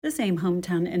This AIM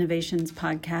Hometown Innovations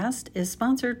podcast is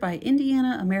sponsored by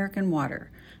Indiana American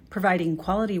Water, providing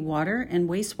quality water and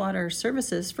wastewater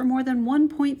services for more than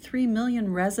 1.3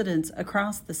 million residents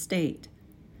across the state.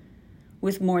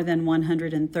 With more than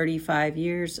 135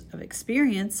 years of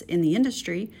experience in the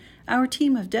industry, our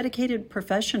team of dedicated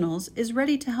professionals is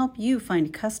ready to help you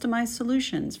find customized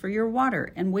solutions for your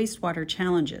water and wastewater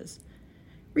challenges.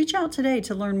 Reach out today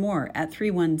to learn more at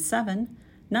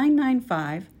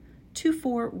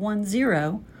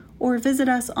 317-995-2410 or visit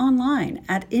us online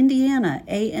at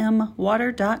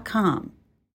indianaamwater.com.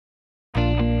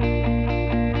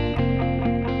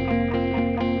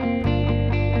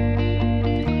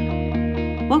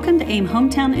 Welcome to AIM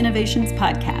Hometown Innovations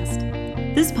Podcast.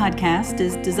 This podcast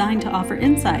is designed to offer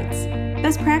insights,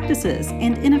 best practices,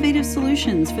 and innovative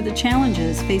solutions for the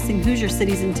challenges facing Hoosier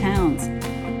cities and towns.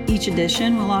 Each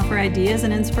edition will offer ideas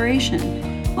and inspiration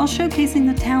while showcasing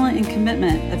the talent and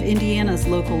commitment of Indiana's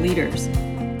local leaders.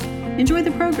 Enjoy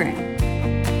the program.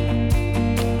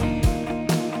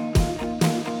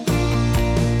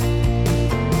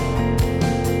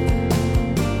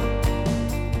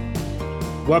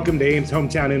 Welcome to AIM's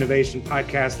Hometown Innovation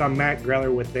Podcast. I'm Matt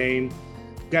Greller with AIM.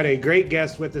 Got a great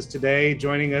guest with us today.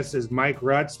 Joining us is Mike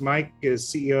Rutz. Mike is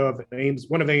CEO of AIM's,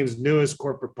 one of AIM's newest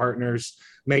corporate partners,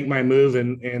 Make My Move,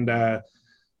 and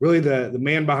really the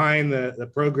man behind the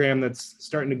program that's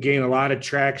starting to gain a lot of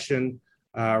traction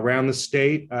around the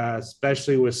state,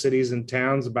 especially with cities and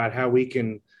towns, about how we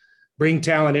can bring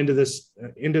talent into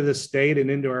the state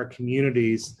and into our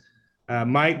communities.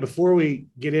 Mike, before we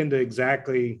get into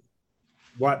exactly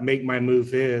what Make My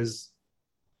Move is,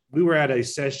 we were at a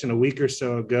session a week or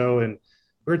so ago and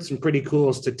heard some pretty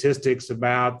cool statistics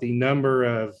about the number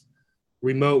of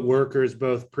remote workers,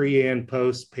 both pre and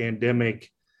post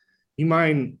pandemic. You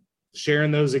mind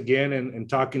sharing those again and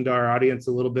talking to our audience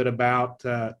a little bit about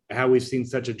how we've seen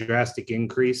such a drastic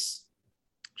increase?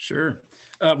 Sure.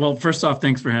 Well, first off,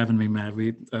 thanks for having me, Matt.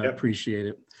 We appreciate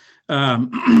it.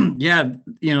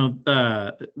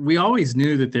 We always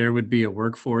knew that there would be a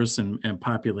workforce and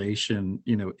population,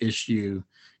 issue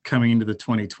coming into the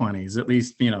 2020s. At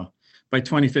least, by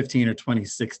 2015 or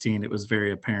 2016, it was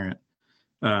very apparent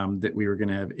that we were going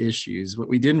to have issues. What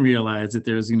we didn't realize that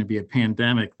there was going to be a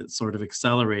pandemic that sort of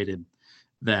accelerated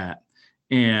that.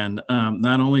 And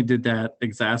not only did that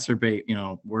exacerbate,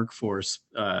 workforce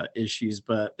issues,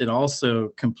 but it also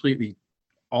completely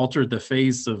altered the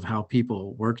face of how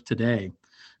people work today.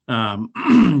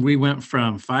 We went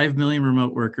from 5 million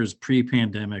remote workers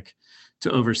pre-pandemic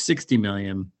to over 60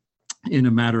 million in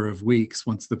a matter of weeks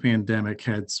once the pandemic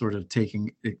had sort of taken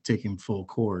full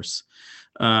course.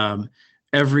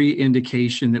 Every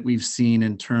indication that we've seen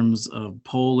in terms of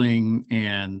polling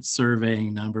and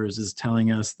surveying numbers is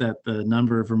telling us that the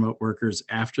number of remote workers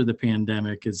after the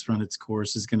pandemic has run its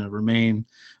course is going to remain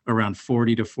around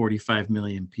 40 to 45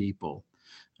 million people.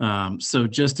 So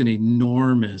just an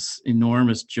enormous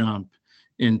jump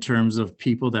in terms of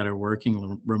people that are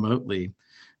working remotely.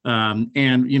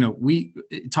 We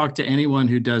talk to anyone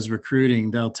who does recruiting,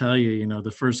 they'll tell you,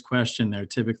 the first question they're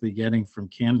typically getting from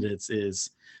candidates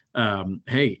is,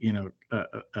 hey,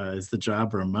 is the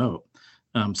job remote?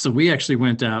 So we actually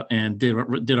went out and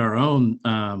did our own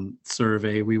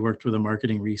survey. We worked with a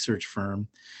marketing research firm,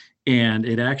 and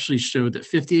it actually showed that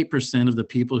 58% of the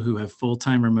people who have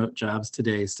full-time remote jobs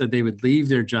today said they would leave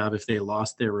their job if they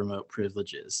lost their remote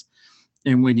privileges.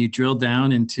 And when you drill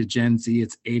down into Gen Z,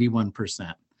 it's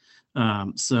 81%.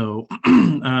 So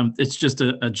it's just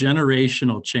a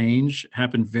generational change,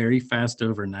 happened very fast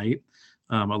overnight.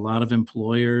 A lot of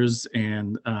employers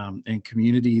and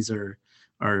communities are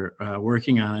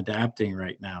working on adapting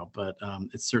right now, but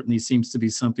it certainly seems to be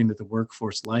something that the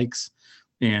workforce likes.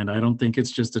 And I don't think it's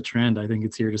just a trend. I think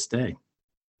it's here to stay.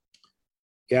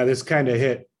 Yeah, this kind of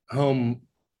hit home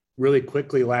really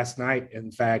quickly last night.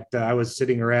 In fact, I was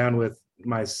sitting around with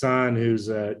my son, who's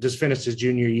just finished his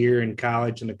junior year in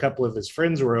college, and a couple of his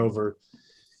friends were over,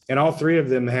 and all three of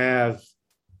them have,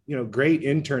 great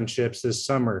internships this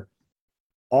summer.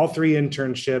 All three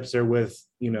internships are with,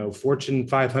 Fortune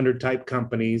 500 type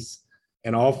companies,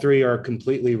 and all three are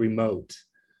completely remote.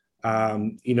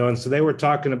 And so they were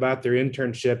talking about their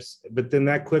internships, but then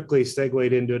that quickly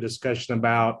segued into a discussion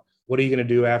about what are you going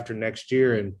to do after next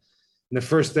year? And the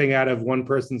first thing out of one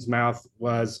person's mouth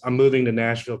was, I'm moving to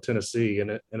Nashville, Tennessee.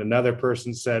 And another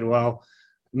person said, well,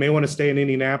 I may want to stay in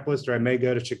Indianapolis, or I may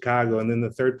go to Chicago. And then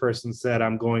the third person said,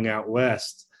 I'm going out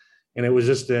west. And it was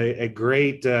just a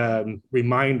great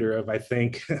reminder of, I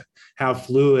think, how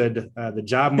fluid the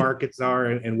job markets are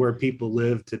and where people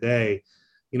live today.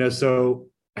 So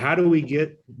how do we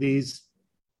get these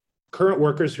current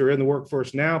workers who are in the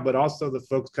workforce now, but also the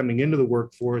folks coming into the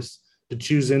workforce to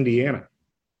choose Indiana?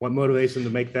 What motivates them to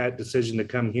make that decision to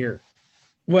come here?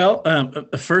 Well,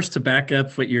 first to back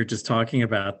up what you're just talking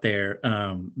about there,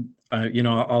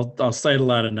 I'll cite a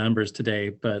lot of numbers today,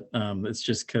 but it's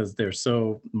just because they're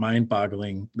so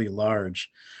mind-bogglingly large.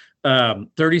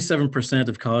 37%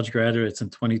 of college graduates in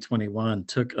 2021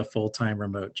 took a full-time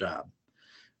remote job,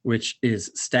 which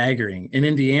is staggering. In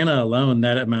Indiana alone,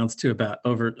 that amounts to about a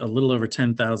little over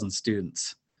 10,000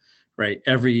 students, right,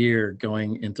 every year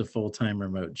going into full-time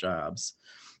remote jobs.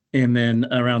 And then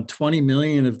around 20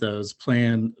 million of those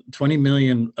 20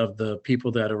 million of the people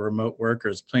that are remote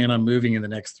workers plan on moving in the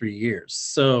next 3 years.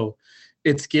 So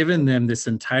it's given them this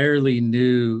entirely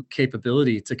new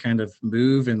capability to kind of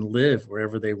move and live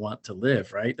wherever they want to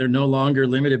live, right? They're no longer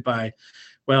limited by,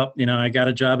 well, I got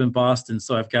a job in Boston,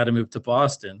 so I've got to move to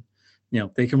Boston.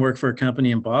 They can work for a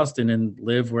company in Boston and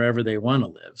live wherever they want to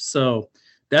live. So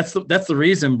that's the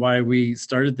reason why we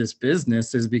started this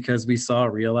business, is because we saw a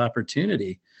real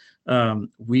opportunity.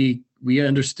 We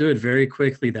understood very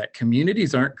quickly that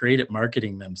communities aren't great at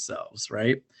marketing themselves,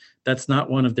 right? That's not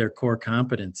one of their core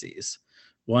competencies.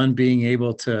 One, being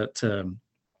able to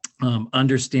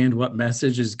understand what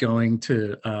message is going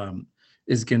to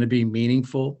be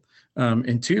meaningful,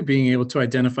 and two, being able to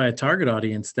identify a target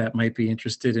audience that might be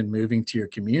interested in moving to your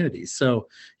community. So,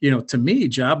 to me,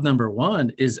 job number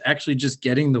one is actually just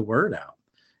getting the word out,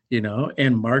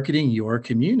 and marketing your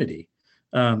community.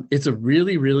 It's a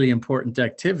really, really important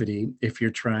activity if you're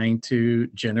trying to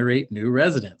generate new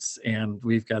residents. And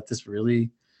we've got this really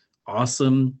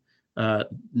awesome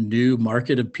new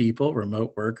market of people,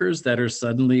 remote workers, that are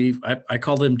suddenly, I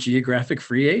call them geographic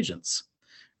free agents,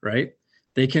 right?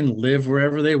 They can live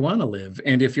wherever they want to live.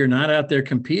 And if you're not out there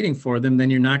competing for them, then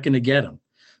you're not going to get them.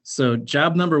 So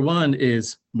job number one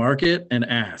is market and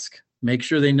ask. Make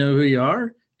sure they know who you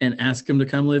are and ask them to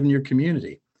come live in your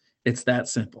community. It's that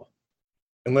simple.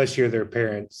 Unless you're their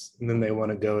parents, and then they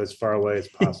want to go as far away as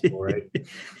possible, right?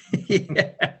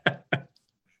 Yeah.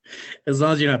 As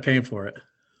long as you're not paying for it.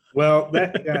 Well,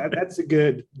 that's a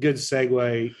good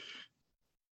segue.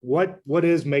 What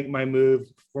is Make My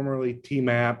Move, formerly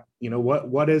TMAP?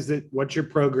 What is it? What's your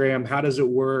program? How does it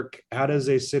work? How does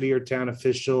a city or town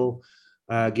official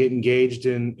get engaged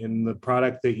in the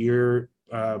product that you're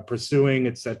pursuing,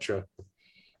 et cetera?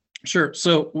 Sure.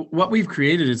 So what we've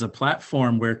created is a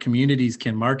platform where communities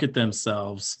can market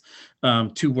themselves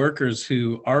to workers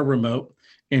who are remote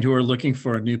and who are looking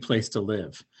for a new place to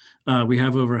live. We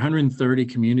have over 130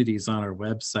 communities on our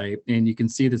website, and you can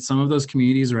see that some of those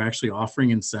communities are actually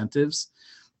offering incentives,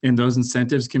 and those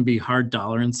incentives can be hard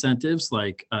dollar incentives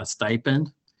like a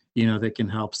stipend, that can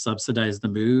help subsidize the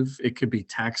move. It could be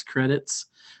tax credits,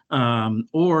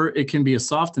 or it can be a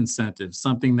soft incentive,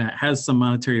 something that has some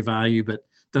monetary value but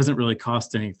doesn't really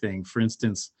cost anything. For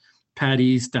instance, Pat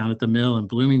East down at the Mill in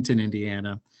Bloomington,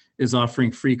 Indiana, is offering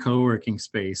free co-working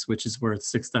space, which is worth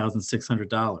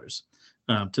 $6,600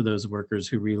 to those workers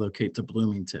who relocate to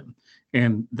Bloomington.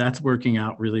 And that's working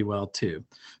out really well too.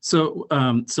 So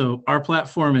our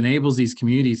platform enables these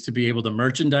communities to be able to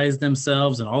merchandise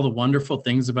themselves and all the wonderful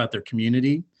things about their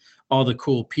community, all the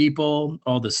cool people,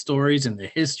 all the stories and the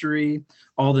history,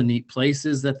 all the neat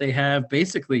places that they have,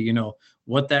 basically,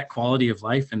 what that quality of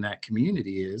life in that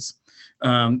community is,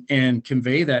 and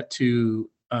convey that to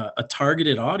a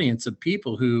targeted audience of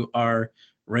people who are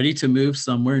ready to move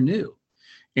somewhere new.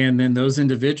 And then those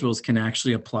individuals can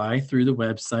actually apply through the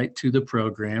website to the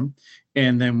program.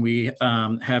 And then we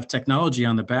have technology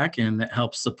on the back end that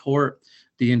helps support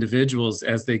the individuals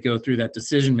as they go through that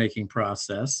decision-making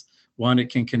process. One,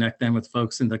 it can connect them with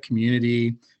folks in the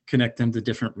community, connect them to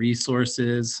different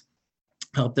resources,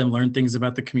 help them learn things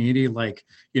about the community, like,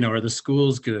 are the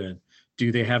schools good?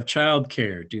 Do they have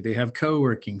childcare? Do they have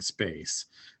co-working space?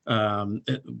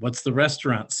 What's the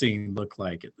restaurant scene look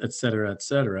like, et cetera, et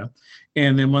cetera.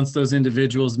 And then once those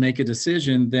individuals make a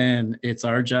decision, then it's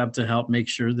our job to help make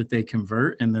sure that they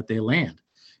convert and that they land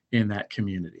in that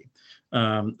community.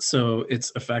 So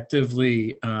it's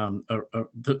effectively,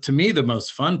 to me, the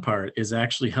most fun part is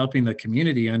actually helping the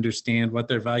community understand what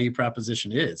their value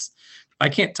proposition is. I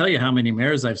can't tell you how many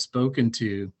mayors I've spoken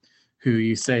to who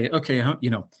you say, okay,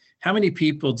 how many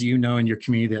people do you know in your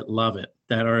community that love it,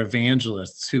 that are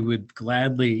evangelists who would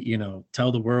gladly,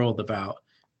 tell the world about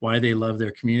why they love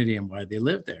their community and why they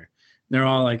live there? And they're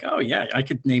all like, oh yeah, I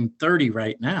could name 30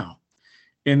 right now.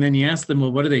 And then you ask them,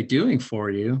 well, what are they doing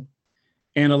for you?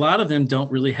 And a lot of them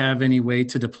don't really have any way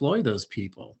to deploy those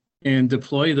people. and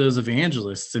deploy those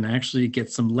evangelists and actually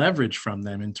get some leverage from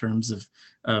them in terms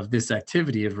of this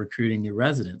activity of recruiting new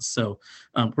residents. So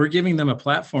we're giving them a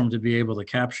platform to be able to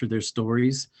capture their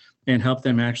stories and help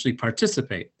them actually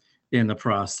participate in the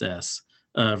process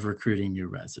of recruiting new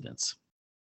residents.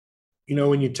 You know,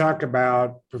 when you talk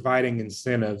about providing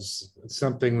incentives, it's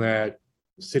something that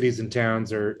cities and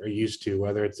towns are used to,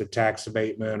 whether it's a tax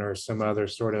abatement or some other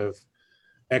sort of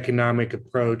economic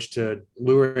approach to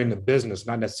luring the business,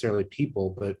 not necessarily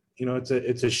people, but you know,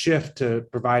 it's a shift to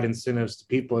provide incentives to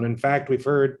people. And in fact, we've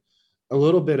heard a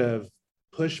little bit of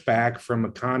pushback from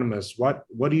economists. What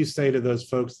do you say to those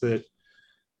folks that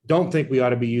don't think we ought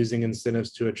to be using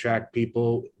incentives to attract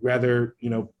people, rather, you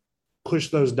know, push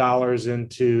those dollars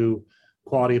into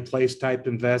quality of place type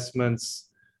investments,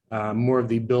 more of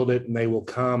the build it and they will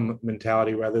come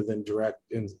mentality rather than direct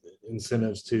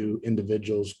incentives to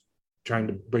individuals trying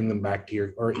to bring them back to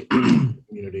your or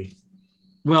community?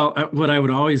 Well, what I would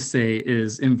always say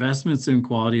is investments in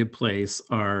quality of place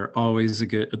are always a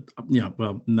good,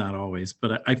 well, not always,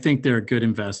 but I think they're a good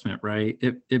investment, right?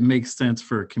 It makes sense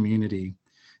for a community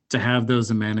to have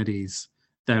those amenities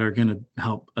that are going to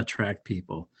help attract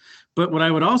people. But what I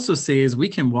would also say is we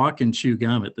can walk and chew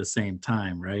gum at the same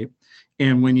time, right?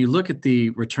 And when you look at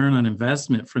the return on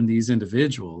investment from these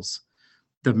individuals,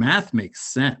 the math makes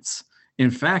sense. In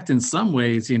fact, in some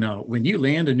ways, you know, when you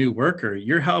land a new worker,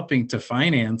 you're helping to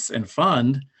finance and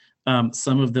fund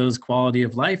some of those quality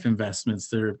of life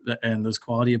investments and those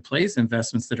quality of place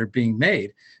investments that are being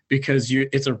made, because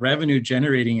it's a revenue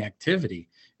generating activity.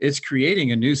 It's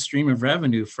creating a new stream of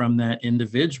revenue from that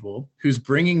individual who's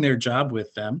bringing their job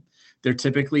with them. They're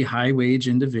typically high wage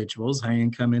individuals, high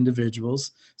income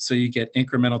individuals. So you get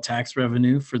incremental tax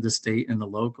revenue for the state and the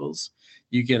locals.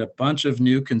 You get a bunch of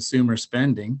new consumer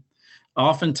spending.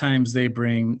 Oftentimes they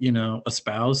bring, you know, a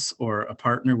spouse or a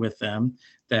partner with them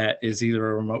that is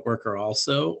either a remote worker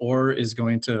also, or is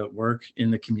going to work in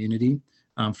the community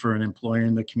for an employer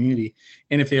in the community.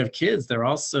 And if they have kids, they're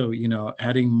also, you know,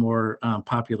 adding more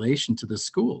population to the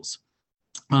schools.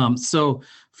 So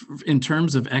in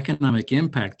terms of economic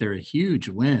impact, they're a huge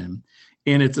win,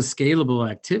 and it's a scalable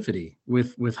activity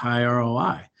with high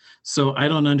ROI. So I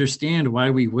don't understand why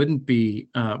we wouldn't be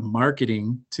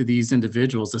marketing to these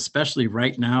individuals, especially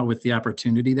right now with the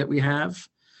opportunity that we have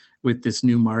with this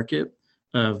new market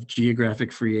of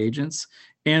geographic free agents.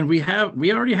 And we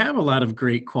already have a lot of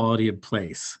great quality of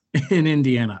place in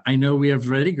Indiana. I know we have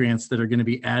Ready Grants that are going to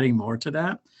be adding more to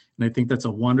that. And I think that's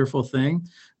a wonderful thing.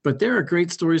 But there are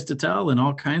great stories to tell in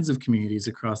all kinds of communities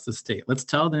across the state. Let's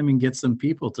tell them and get some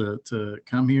people to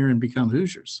come here and become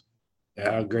Hoosiers.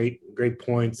 Yeah, great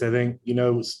points. I think, you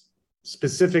know,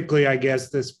 specifically, I guess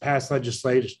this past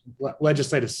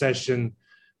legislative session,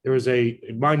 there was a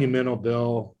monumental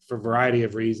bill for a variety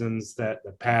of reasons that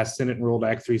passed, Senate Ruled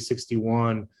Act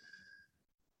 361.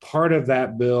 Part of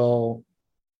that bill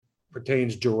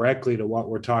pertains directly to what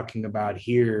we're talking about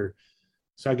here.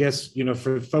 So I guess, you know,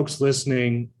 for folks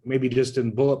listening, maybe just in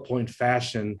bullet point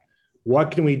fashion, what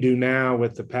can we do now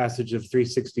with the passage of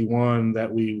 361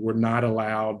 that we were not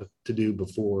allowed to do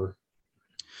before?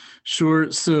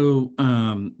 Sure. So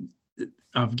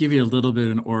I'll give you a little bit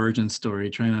of an origin story.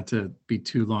 Try not to be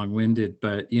too long-winded,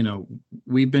 but, you know,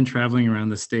 we've been traveling around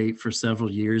the state for several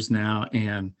years now,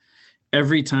 and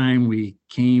every time we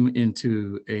came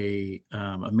into a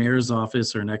mayor's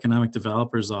office or an economic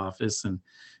developer's office, and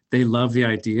they loved the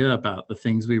idea about the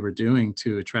things we were doing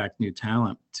to attract new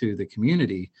talent to the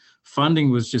community, funding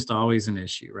was just always an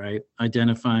issue, right?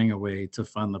 Identifying a way to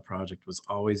fund the project was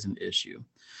always an issue.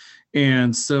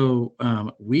 And so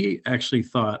we actually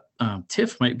thought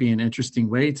TIF might be an interesting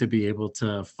way to be able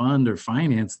to fund or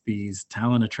finance these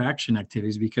talent attraction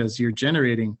activities, because you're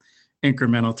generating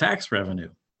incremental tax revenue.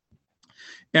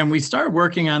 And we started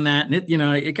working on that, and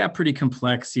it got pretty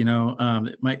complex.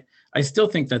 I still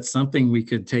think that's something we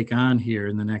could take on here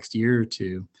in the next year or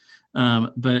two.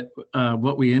 But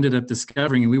what we ended up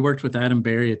discovering, and we worked with Adam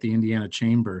Berry at the Indiana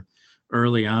Chamber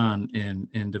early on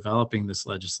in developing this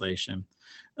legislation.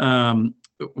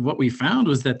 What we found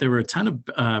was that there were a ton of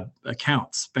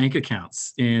bank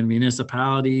accounts in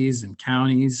municipalities and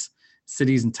counties,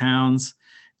 cities and towns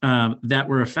that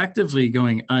were effectively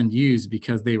going unused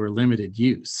because they were limited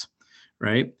use,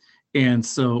 right? And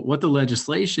so what the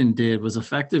legislation did was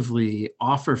effectively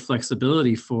offer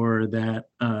flexibility for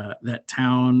that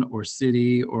town or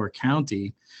city or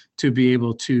county to be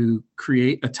able to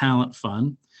create a talent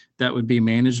fund that would be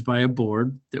managed by a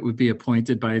board that would be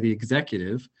appointed by the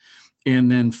executive.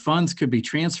 And then funds could be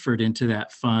transferred into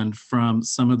that fund from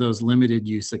some of those limited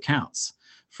use accounts.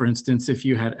 For instance, if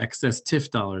you had excess TIF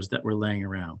dollars that were laying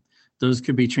around, those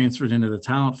could be transferred into the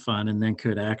talent fund and then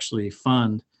could actually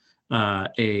fund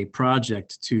a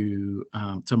project to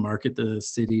market the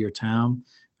city or town,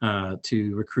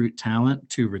 to recruit talent,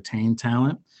 to retain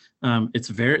talent.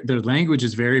 The language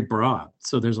is very broad.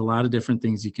 So there's a lot of different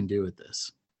things you can do with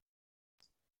this.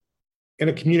 And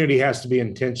a community has to be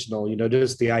intentional,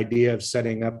 just the idea of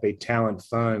setting up a talent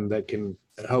fund that can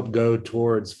help go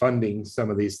towards funding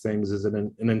some of these things is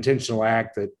an intentional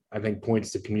act that I think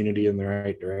points the community in the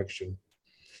right direction.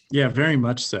 Yeah, very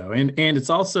much so. And it's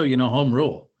also, home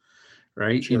rule,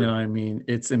 right? Sure.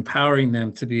 It's empowering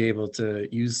them to be able to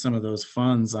use some of those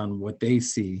funds on what they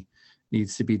see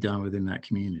needs to be done within that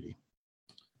community.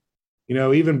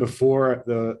 Even before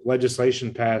the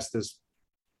legislation passed this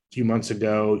few months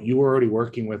ago, you were already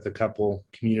working with a couple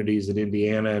communities in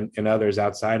Indiana and others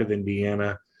outside of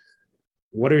Indiana.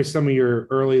 What are some of your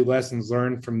early lessons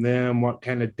learned from them? What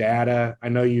kind of data? I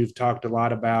know you've talked a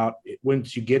lot about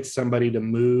once you get somebody to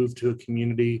move to a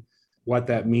community, what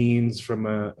that means from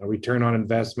a return on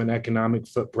investment, economic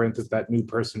footprint that new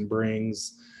person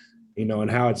brings,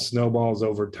 and how it snowballs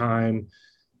over time.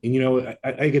 And,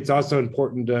 I think it's also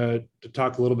important to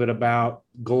talk a little bit about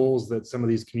goals that some of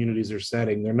these communities are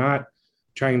setting. They're not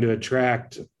trying to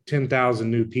attract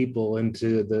 10,000 new people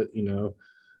into the,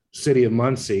 city of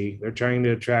Muncie. They're trying to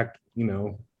attract,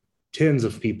 tens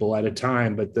of people at a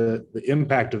time, but the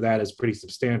impact of that is pretty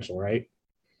substantial, right?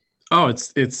 Oh,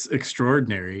 it's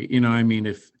extraordinary.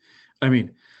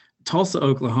 Tulsa,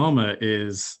 Oklahoma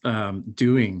is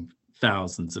doing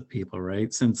thousands of people,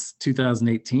 right? Since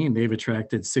 2018, they've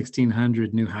attracted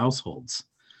 1,600 new households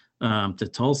to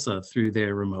Tulsa through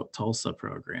their Remote Tulsa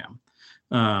program.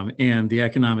 And the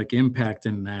economic impact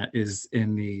in that is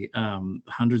in the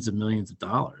hundreds of millions of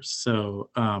dollars. So,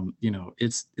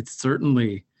 it's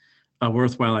certainly a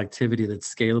worthwhile activity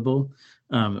that's scalable.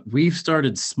 We've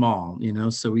started small,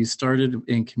 so we started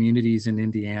in communities in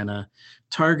Indiana,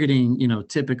 targeting,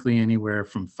 typically anywhere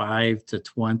from 5 to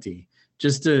 20,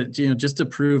 just to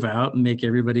prove out and make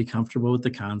everybody comfortable with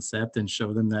the concept and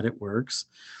show them that it works.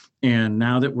 And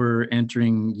now that we're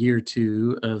entering year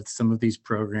 2 of some of these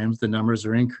programs, the numbers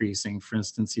are increasing. For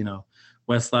instance,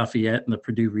 West Lafayette and the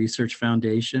Purdue Research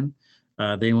Foundation,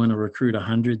 they want to recruit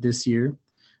 100 this year.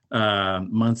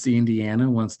 Muncie, Indiana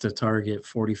wants to target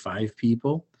 45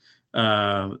 people.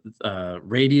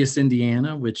 Radius,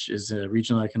 Indiana, which is a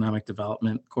regional economic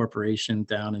development corporation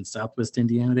down in Southwest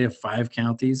Indiana, they have 5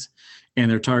 counties and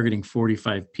they're targeting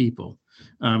 45 people.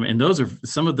 And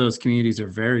some of those communities are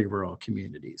very rural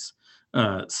communities.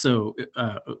 So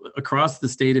across the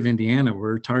state of Indiana,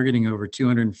 we're targeting over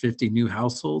 250 new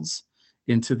households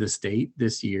into the state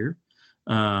this year.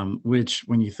 Which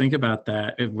when you think about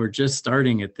that, if we're just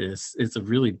starting at this, it's a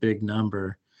really big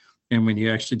number. And when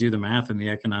you actually do the math and the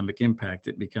economic impact,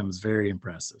 it becomes very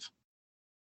impressive.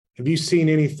 Have you seen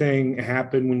anything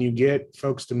happen when you get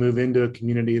folks to move into a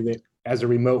community that, as a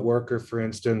remote worker, for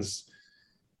instance,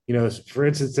 in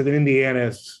Indiana,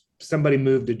 if somebody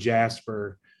moved to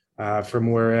Jasper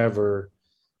from wherever,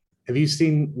 have you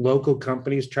seen local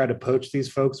companies try to poach these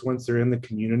folks once they're in the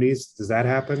communities? Does that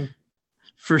happen?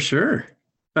 For sure.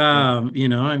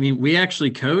 We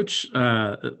actually coach,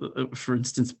 for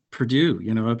instance,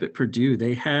 Purdue, up at Purdue,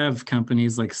 they have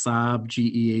companies like Saab, GE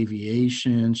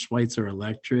Aviation, Schweitzer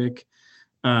Electric.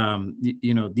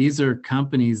 These are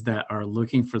companies that are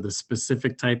looking for the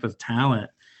specific type of talent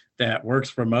that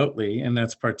works remotely and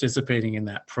that's participating in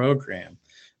that program.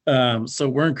 So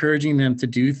we're encouraging them to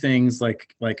do things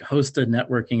like host a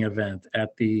networking event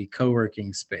at the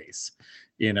co-working space.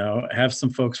 Have some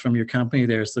folks from your company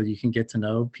there so you can get to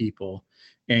know people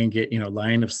and get,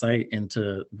 line of sight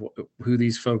into who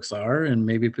these folks are and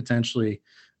maybe potentially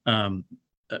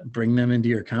bring them into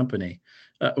your company.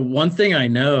 One thing I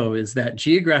know is that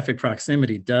geographic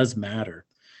proximity does matter,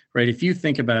 right? If you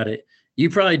think about it, you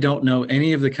probably don't know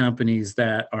any of the companies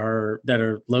that are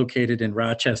located in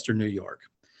Rochester, New York.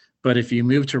 But if you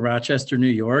move to Rochester, New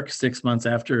York, 6 months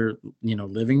after,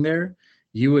 living there,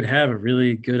 you would have a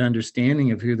really good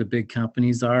understanding of who the big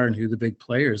companies are and who the big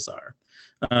players are.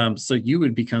 So you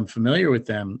would become familiar with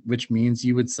them, which means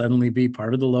you would suddenly be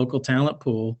part of the local talent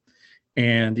pool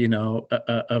and,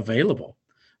 available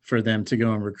for them to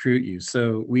go and recruit you.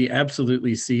 So we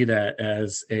absolutely see that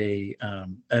as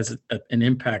an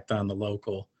impact on the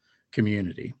local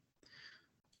community.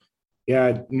 Yeah,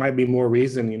 it might be more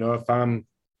reason, if I'm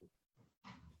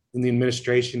in the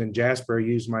administration in Jasper, I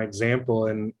use my example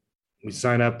and we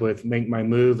sign up with Make My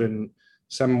Move, and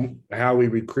somehow we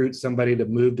recruit somebody to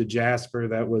move to Jasper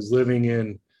that was living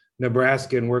in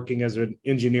Nebraska and working as an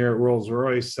engineer at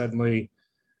Rolls-Royce. Suddenly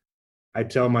I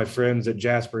tell my friends at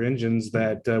Jasper Engines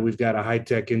that we've got a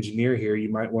high-tech engineer here. You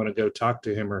might want to go talk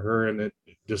to him or her, and it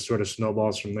just sort of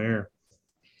snowballs from there.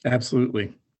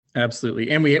 Absolutely.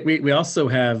 Absolutely. And we also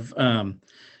have,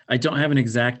 I don't have an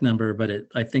exact number, but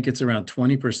I think it's around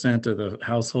 20% of the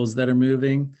households that are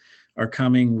moving are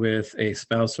coming with a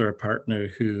spouse or a partner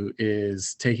who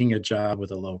is taking a job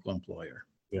with a local employer.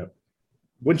 Yeah.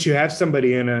 Once you have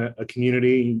somebody in a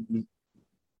community, you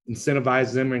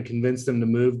incentivize them and convince them to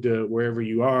move to wherever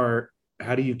you are,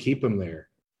 how do you keep them there?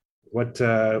 What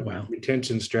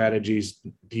retention strategies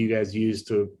do you guys use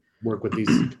to work with these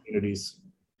communities?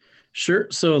 Sure.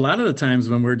 So a lot of the times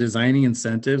when we're designing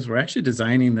incentives, we're actually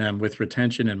designing them with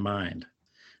retention in mind,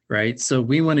 right? So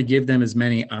we want to give them as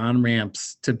many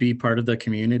on-ramps to be part of the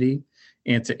community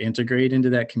and to integrate into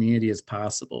that community as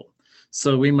possible.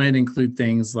 So we might include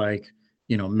things like,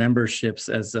 memberships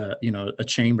as a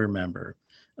chamber member.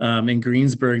 In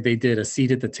Greensburg, they did a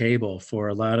seat at the table for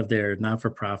a lot of their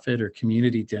not-for-profit or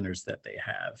community dinners that they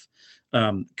have.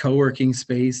 Co-working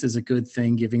space is a good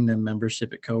thing, giving them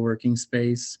membership at co-working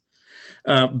space.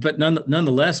 But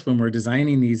nonetheless, when we're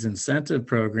designing these incentive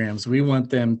programs, we want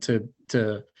them to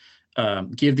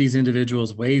give these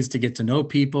individuals ways to get to know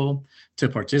people, to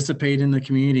participate in the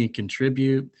community,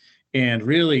 contribute. And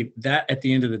really, that at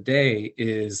the end of the day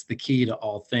is the key to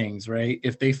all things, right?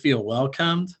 If they feel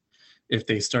welcomed, if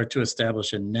they start to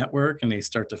establish a network and they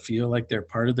start to feel like they're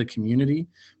part of the community,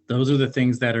 those are the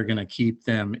things that are going to keep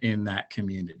them in that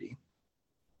community.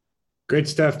 Great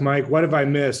stuff, Mike. What have I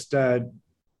missed? I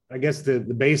guess the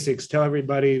basics. Tell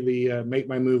everybody the Make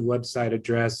My Move website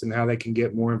address and how they can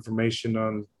get more information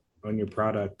on your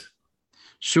product.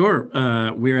 Sure.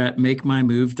 We're at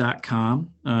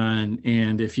makemymove.com.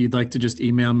 And if you'd like to just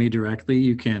email me directly,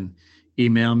 you can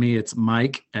email me. It's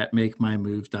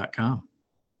mike@makemymove.com.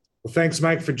 Well, thanks,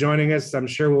 Mike, for joining us. I'm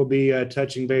sure we'll be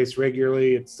touching base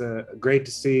regularly. It's great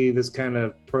to see this kind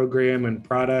of program and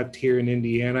product here in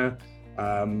Indiana.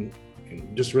 And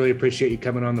just really appreciate you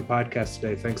coming on the podcast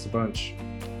today. Thanks a bunch.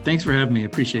 Thanks for having me. I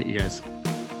appreciate you guys.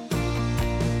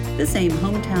 This AIM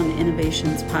Hometown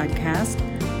Innovations podcast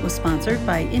was sponsored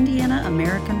by Indiana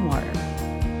American Water.